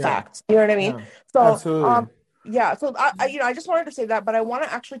and the facts. You know what I mean? Yeah, So, absolutely. yeah, so I just wanted to say that, but I want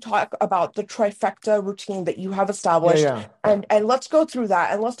to actually talk about the trifecta routine that you have Yeah, established, yeah. and let's go through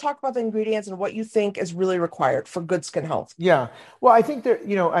that and let's talk about the ingredients and what you think is really required for good skin health. Yeah. Well, I think that,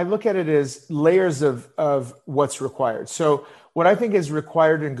 I look at it as layers of what's required. So what I think is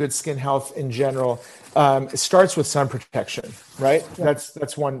required in good skin health in general, it starts with sun protection, right? Yeah.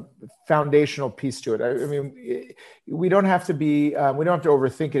 That's one foundational piece to it. I mean, we don't have to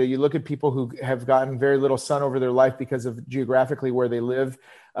overthink it. You look at people who have gotten very little sun over their life because of geographically where they live.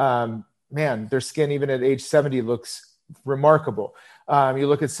 Man, their skin, even at age 70, looks remarkable. You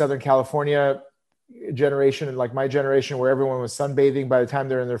look at Southern California generation and like my generation where everyone was sunbathing by the time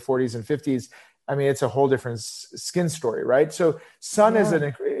they're in their 40s and 50s. I mean, it's a whole different skin story, right? So sun is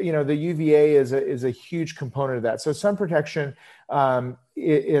the UVA is a huge component of that. So sun protection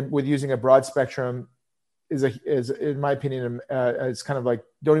with using a broad spectrum is in my opinion, it's kind of like,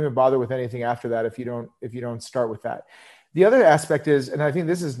 don't even bother with anything after that if you don't start with that. The other aspect is, and I think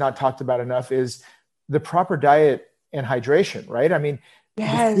this is not talked about enough, is the proper diet and hydration, right? I mean,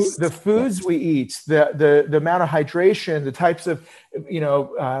 Yes. the foods we eat, the amount of hydration, the types of,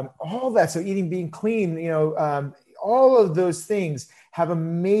 all that. So eating, being clean, all of those things have a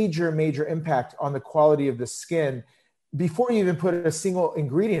major, major impact on the quality of the skin before you even put a single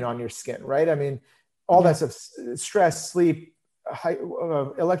ingredient on your skin, right? I mean, all that stuff, stress, sleep,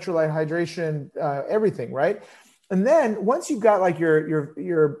 electrolyte, hydration, everything, right? And then once you've got like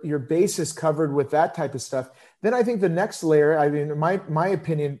your basis covered with that type of stuff, then I think the next layer, I mean, my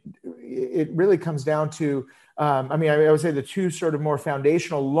opinion, it really comes down to, I would say the two sort of more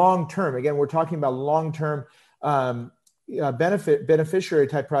foundational long-term, again, we're talking about long-term beneficiary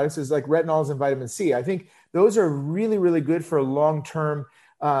type products is like retinols and vitamin C. I think those are really, really good for long-term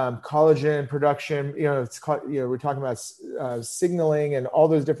collagen production. We're talking about signaling and all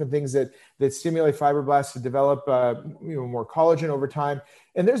those different things that stimulate fibroblasts to develop more collagen over time.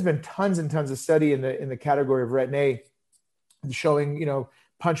 And there's been tons and tons of study in the category of Retin-A showing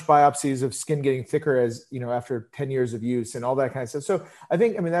punch biopsies of skin getting thicker as after 10 years of use and all that kind of stuff. So I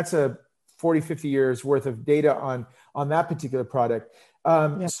think that's a 40, 50 years worth of data on that particular product.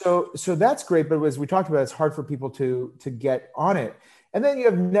 So that's great, but as we talked about, it's hard for people to get on it. And then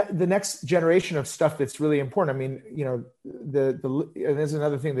you have the next generation of stuff that's really important. I mean, and there's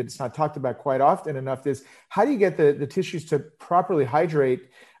another thing that's not talked about quite often enough is how do you get the tissues to properly hydrate,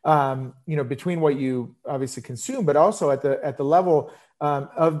 between what you obviously consume, but also at the level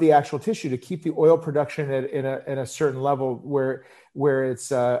of the actual tissue to keep the oil production at a certain level where it's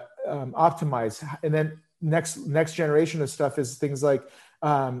optimized. And then next generation of stuff is things like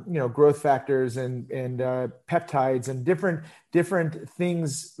growth factors and peptides and different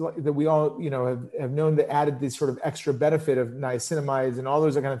things that we all have known that added this sort of extra benefit of niacinamides and all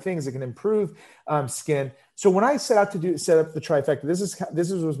those kind of things that can improve skin. So when I set up the trifecta,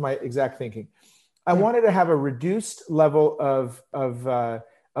 this was my exact thinking. I wanted to have a reduced level of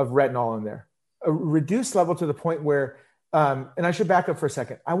retinol in there, a reduced level to the point where, and I should back up for a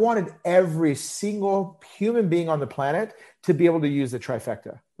second. I wanted every single human being on the planet to be able to use the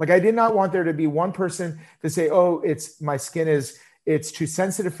trifecta. Like I did not want there to be one person to say, "Oh, my skin it's too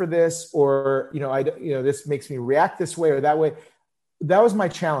sensitive for this," or this makes me react this way or that way. That was my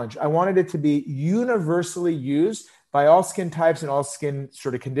challenge. I wanted it to be universally used by all skin types and all skin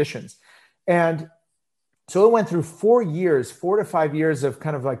sort of conditions. And so it went through 4 to 5 years of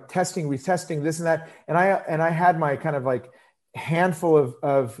kind of like testing, retesting, this and that. And I had my kind of like handful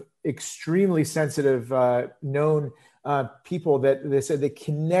of extremely sensitive known people that they said they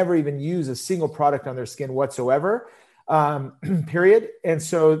can never even use a single product on their skin whatsoever. Period. And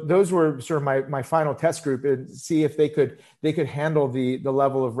so those were sort of my final test group, and see if they could handle the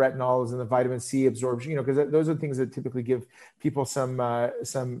level of retinols and the vitamin C absorption, because those are things that typically give people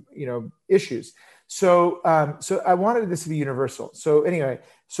some issues. So I wanted this to be universal. So anyway,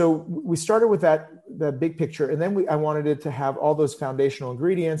 so we started with the big picture, and then I wanted it to have all those foundational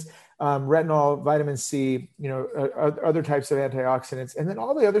ingredients, retinol, vitamin C, other types of antioxidants, and then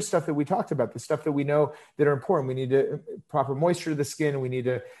all the other stuff that we talked about, the stuff that we know that are important. We need to proper moisture to the skin, and we need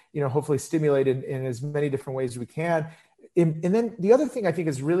to, hopefully stimulate in as many different ways as we can. And then the other thing I think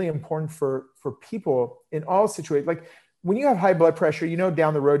is really important for people in all situations, like when you have high blood pressure,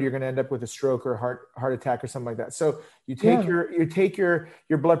 down the road you're going to end up with a stroke or heart attack or something like that. So you take your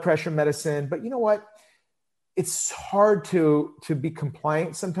blood pressure medicine, but you know what? It's hard to be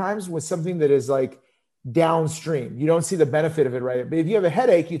compliant sometimes with something that is like downstream. You don't see the benefit of it, right? But if you have a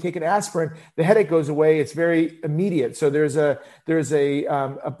headache, you take an aspirin, the headache goes away. It's very immediate. So there's a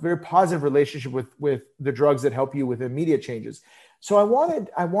very positive relationship with the drugs that help you with immediate changes. So I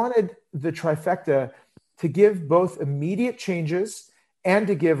wanted the trifecta to give both immediate changes and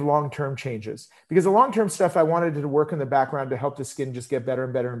to give long-term changes, because the long-term stuff I wanted to work in the background to help the skin just get better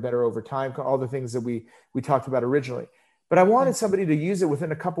and better and better over time, all the things that we talked about originally. But I wanted somebody to use it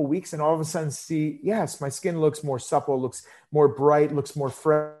within a couple of weeks and all of a sudden see, yes, my skin looks more supple, looks more bright, looks more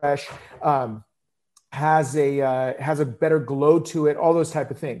fresh, has a better glow to it, all those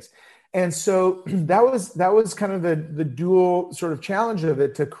type of things. And so that was kind of the dual sort of challenge of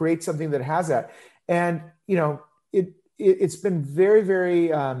it, to create something that has that. And, it's been very,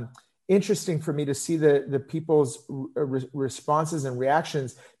 very interesting for me to see the people's responses and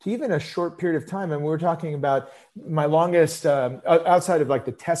reactions to even a short period of time. And we were talking about my longest, outside of like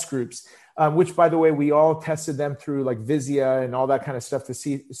the test groups, which, by the way, we all tested them through like Vizia and all that kind of stuff to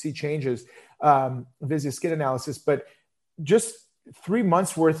see changes, Vizia skin analysis. But just 3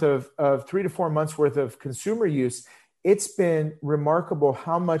 months worth of 3 to 4 months worth of consumer use, it's been remarkable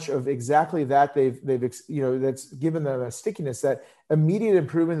how much of exactly that they've that's given them a stickiness, that immediate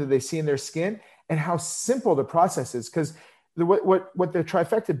improvement that they see in their skin, and how simple the process is. Because what the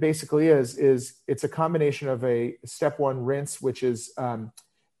trifecta basically is it's a combination of a step one rinse, which is a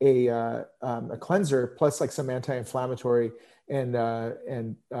cleanser, plus like some anti-inflammatory and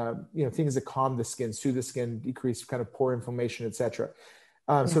things that calm the skin, soothe the skin, decrease kind of pore inflammation, etc.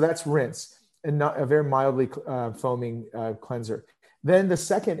 So that's rinse, and not a very mildly foaming cleanser. Then the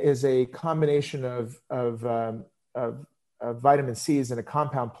second is a combination of vitamin C's and a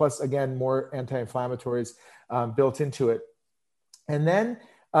compound, plus again more anti-inflammatories built into it. And then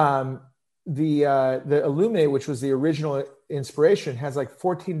the Illuminate, which was the original inspiration, has like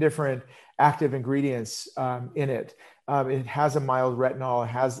 14 different active ingredients in it. It has a mild retinol, it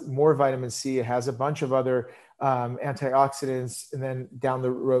has more vitamin C, it has a bunch of other antioxidants, and then down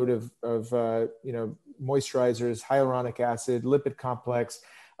the road of moisturizers, hyaluronic acid, lipid complex,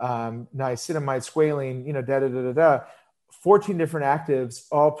 niacinamide, squalene, 14 different actives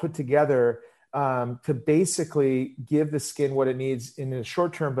all put together to basically give the skin what it needs in the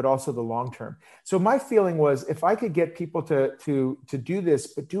short term, but also the long term. So my feeling was, if I could get people to do this,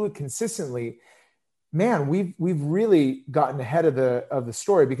 but do it consistently, man, we've really gotten ahead of the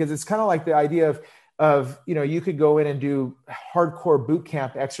story. Because it's kind of like the idea of you could go in and do hardcore boot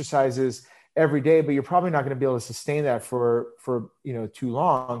camp exercises every day, but you're probably not going to be able to sustain that for too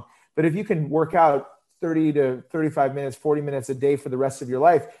long. But if you can work out 30 to 35 minutes, 40 minutes a day for the rest of your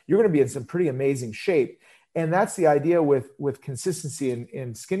life, you're going to be in some pretty amazing shape. And that's the idea with consistency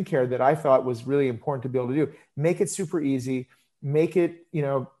in skincare that I thought was really important to be able to do. Make it super easy, make it,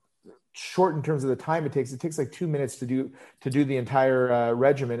 short in terms of the time it takes. It takes like 2 minutes to do the entire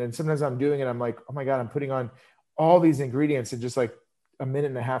regimen. And sometimes I'm doing it, I'm like, oh my God, I'm putting on all these ingredients in just like a minute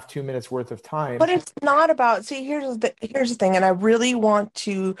and a half, 2 minutes worth of time. But it's not about, here's the thing. And I really want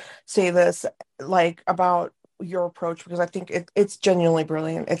to say this, like, about your approach, because I think it's genuinely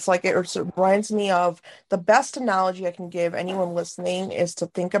brilliant. It's like, it reminds me of the best analogy I can give anyone listening is to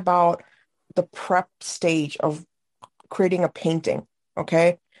think about the prep stage of creating a painting.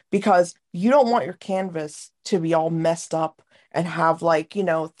 Okay. Because you don't want your canvas to be all messed up and have like,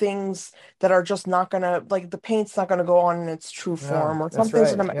 things that are just not going to, like, the paint's not going to go on in its true form, or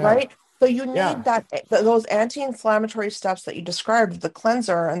something, right? So you need those anti-inflammatory steps that you described, the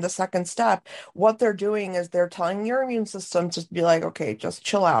cleanser and the second step. What they're doing is they're telling your immune system to be like, okay, just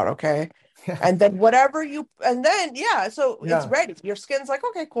chill out. Okay. And then so it's ready. Your skin's like,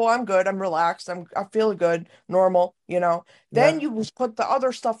 okay, cool, I'm good, I'm relaxed, I feel good, normal, Then you just put the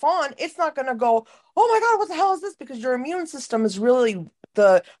other stuff on, it's not gonna go, oh my God, what the hell is this? Because your immune system is really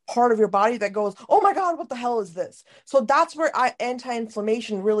the part of your body that goes, oh my God, what the hell is this? So that's where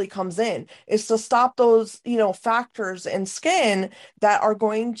anti-inflammation really comes in, is to stop those, factors in skin that are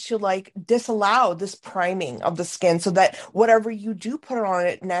going to like disallow this priming of the skin, so that whatever you do put on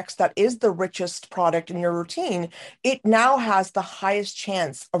it next, that is the richest product in your routine, it now has the highest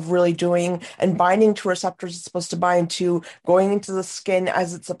chance of really doing and binding to receptors it's supposed to bind to, going into the skin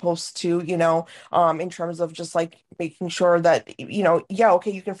as it's supposed to, in terms of just like making sure that,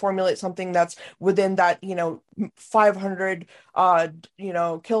 okay, you can formulate something that's within that, 500,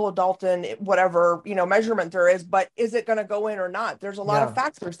 kilodalton, whatever, measurement there is, but is it going to go in or not? There's a lot of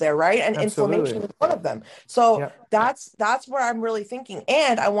factors there, right? And inflammation is one of them. So that's where I'm really thinking.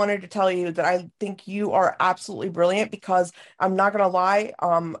 And I wanted to tell you that I think you are absolutely brilliant, because I'm not going to lie,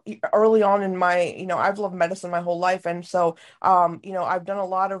 early on in my, I've loved medicine my whole life. And so, I've done a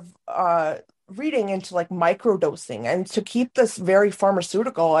lot of, reading into like microdosing, and to keep this very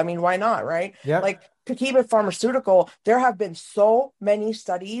pharmaceutical. I mean, why not, right? Like, to keep it pharmaceutical, there have been so many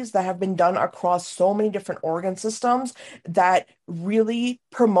studies that have been done across so many different organ systems that really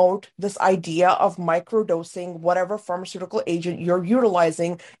promote this idea of microdosing whatever pharmaceutical agent you're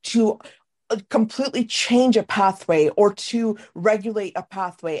utilizing to completely change a pathway or to regulate a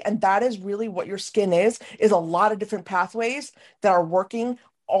pathway. And that is really what your skin is a lot of different pathways that are working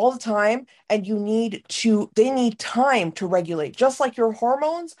all the time, and they need time to regulate. Just like your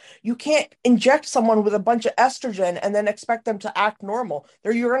hormones, you can't inject someone with a bunch of estrogen and then expect them to act normal.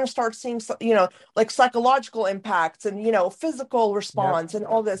 You're going to start seeing, like psychological impacts and, physical response and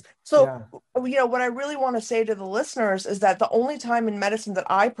all this. So, what I really want to say to the listeners is that the only time in medicine that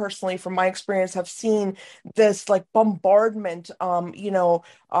I personally, from my experience, have seen this like bombardment,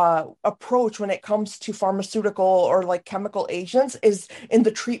 approach when it comes to pharmaceutical or like chemical agents is in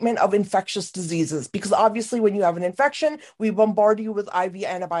the treatment of infectious diseases. Because obviously when you have an infection, we bombard you with IV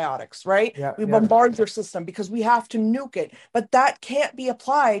antibiotics, right? We bombard your system because we have to nuke it. But that can't be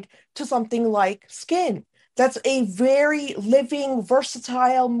applied to something like skin. That's a very living,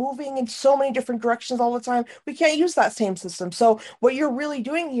 versatile, moving in so many different directions all the time. We can't use that same system. So what you're really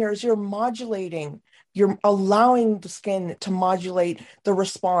doing here is you're allowing the skin to modulate the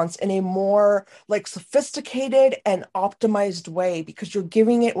response in a more like sophisticated and optimized way, because you're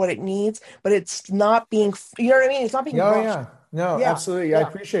giving it what it needs, but it's not being, you know what I mean? It's not being rushed. No, absolutely. I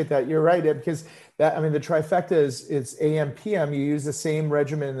appreciate that. You're right. Because the trifecta is AM, PM. You use the same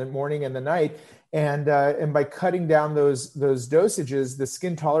regimen in the morning and the night. And by cutting down those dosages, the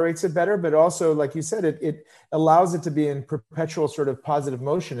skin tolerates it better, but also, like you said, it allows it to be in perpetual sort of positive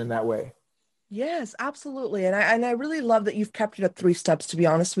motion in that way. Yes, absolutely. And I really love that you've kept it at 3 steps, to be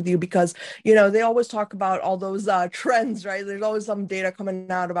honest with you, because, they always talk about all those trends, right? There's always some data coming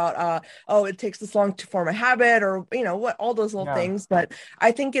out about, it takes this long to form a habit, or, all those little things. But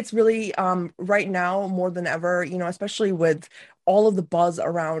I think it's really right now more than ever, especially with all of the buzz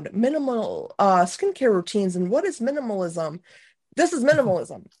around minimal skincare routines. And what is minimalism? This is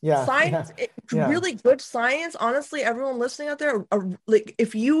minimalism. Science, really good science. Honestly, everyone listening out there, like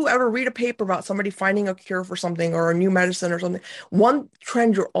if you ever read a paper about somebody finding a cure for something or a new medicine or something, one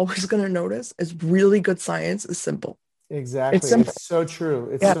trend you're always going to notice is really good science is simple. Exactly. It's so true.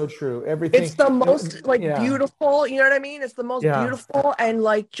 It's so true. Everything. It's the most beautiful, you know what I mean? It's the most beautiful and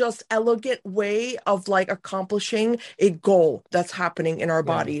like just elegant way of like accomplishing a goal that's happening in our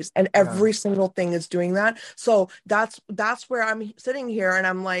bodies. And every single thing is doing that. So that's where I'm sitting here. And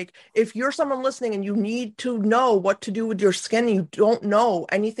I'm like, if you're someone listening and you need to know what to do with your skin and you don't know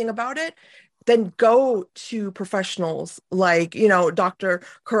anything about it, then go to professionals like, Dr.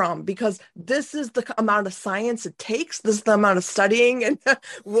 Karam, because this is the amount of science it takes. This is the amount of studying and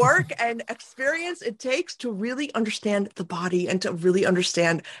work and experience it takes to really understand the body and to really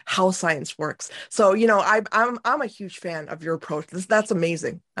understand how science works. So, I'm a huge fan of your approach. That's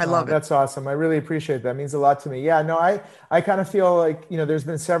amazing. I love it. That's awesome. I really appreciate that. It means a lot to me. Yeah, no, I kind of feel like, there's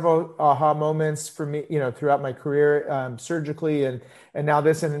been several aha moments for me, throughout my career, surgically and now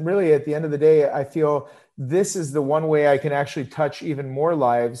this, and really at the end of the day, I feel this is the one way I can actually touch even more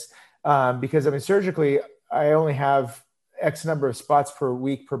lives. Because surgically, I only have X number of spots per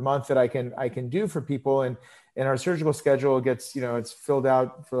week, per month that I can do for people. And our surgical schedule gets, it's filled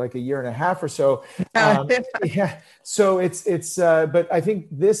out for like a year and a half or so. So it's but I think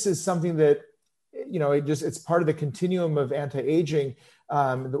this is something that, it's part of the continuum of anti-aging,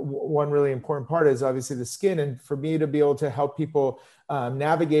 one really important part is obviously the skin. And for me to be able to help people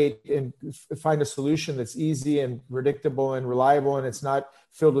navigate and find a solution that's easy and predictable and reliable, and it's not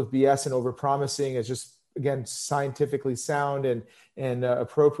filled with BS and overpromising. It's just, again, scientifically sound and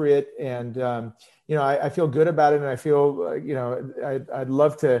appropriate. And I feel good about it, and I feel I'd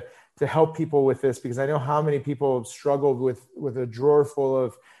love to help people with this, because I know how many people have struggled with a drawer full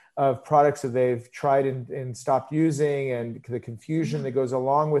of products that they've tried and stopped using, and the confusion that goes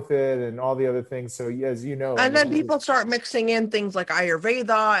along with it, and all the other things. So as you know, and then people start mixing in things like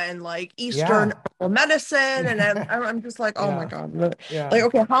Ayurveda and like Eastern medicine, and I'm just like, oh my God, like,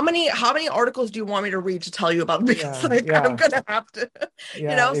 okay, how many articles do you want me to read to tell you about this? I'm gonna have to,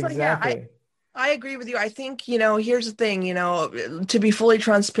 exactly. I agree with you. I think, here's the thing, to be fully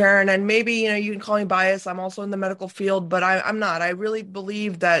transparent, and maybe, you can call me biased. I'm also in the medical field, but I'm not. I really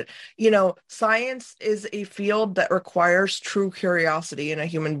believe that, science is a field that requires true curiosity in a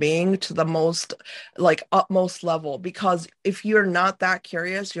human being to the most, utmost level. Because if you're not that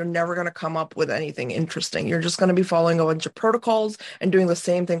curious, you're never going to come up with anything interesting. You're just going to be following a bunch of protocols and doing the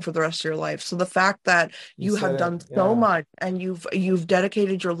same thing for the rest of your life. So the fact that you have done so much, and you've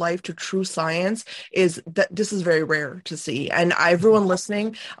dedicated your life to true science, is that this is very rare to see. And everyone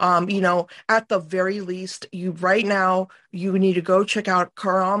listening, at the very least, you need to go check out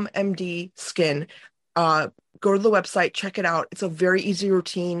Karam MD Skin. Go to the website, check it out. It's a very easy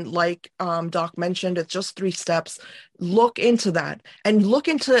routine. Like Doc mentioned, it's just 3 steps. Look into that, and look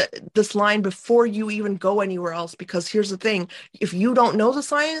into this line before you even go anywhere else. Because here's the thing: if you don't know the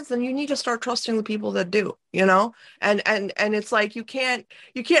science, then you need to start trusting the people that do. And it's like you can't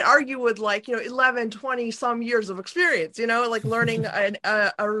argue with 11, 20 some years of experience. Like learning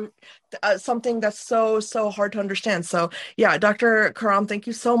something that's so hard to understand. So yeah, Dr. Karam, thank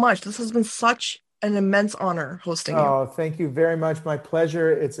you so much. This has been such an immense honor hosting you. Oh, thank you very much. My pleasure.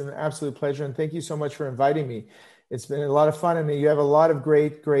 It's an absolute pleasure. And thank you so much for inviting me. It's been a lot of fun. And you have a lot of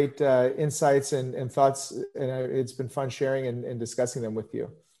great insights and thoughts. And it's been fun sharing and discussing them with you.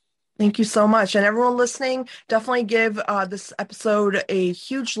 Thank you so much. And everyone listening, definitely give this episode a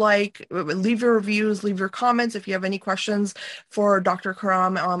huge like. Leave your reviews, leave your comments. If you have any questions for Dr.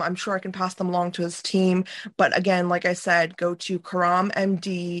 Karam, I'm sure I can pass them along to his team. But again, like I said, go to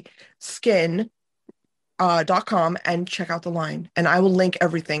KaramMDSkin.com and check out the line. And I will link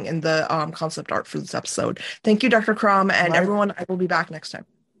everything in the concept art for this episode. Thank you, Dr. Karam, and everyone. I will be back next time.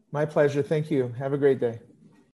 My pleasure. Thank you. Have a great day.